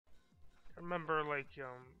remember, like,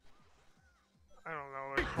 I don't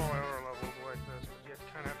know, there's probably other levels like this, but you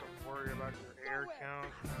kind of have to worry about your air count,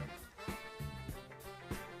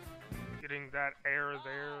 getting that air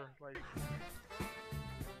there, like,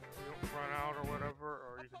 you don't run out or whatever,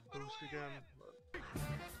 or you can boost again, but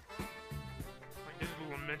like, Digital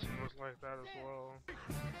Dimension was like that as well.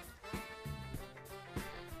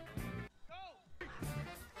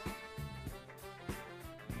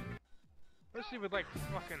 Especially with, like,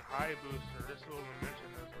 fucking High Booster, Digital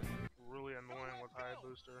Dimension is, like, really annoying with High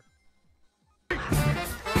Booster.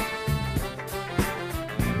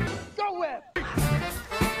 Go Whip!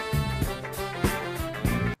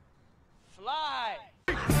 Fly!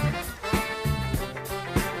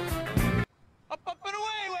 Up, up, and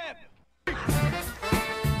away, Whip!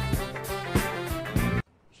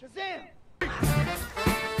 Shazam!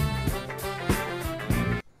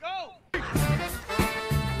 Go!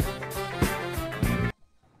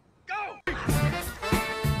 Go!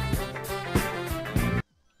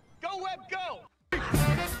 Go, Whip, go!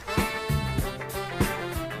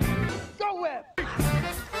 Go, Whip!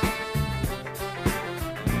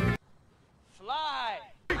 Fly!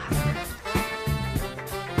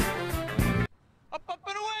 Up, up,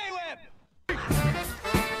 and away, Whip!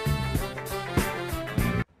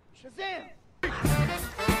 Shazam!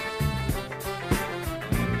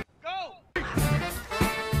 Go!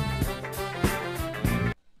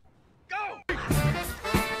 Go!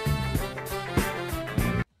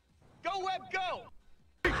 Go, Whip, go!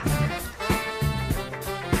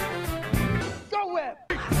 Go, Whip!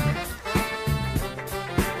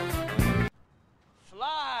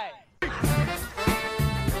 Fly!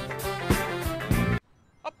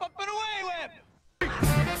 Up, up, and away, Whip!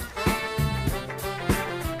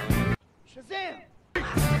 Shazam!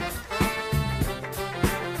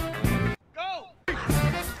 Go!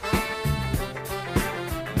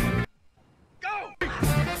 Go!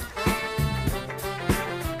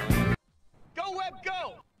 Go, Whip, go!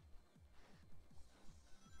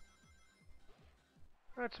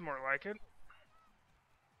 That's more like it.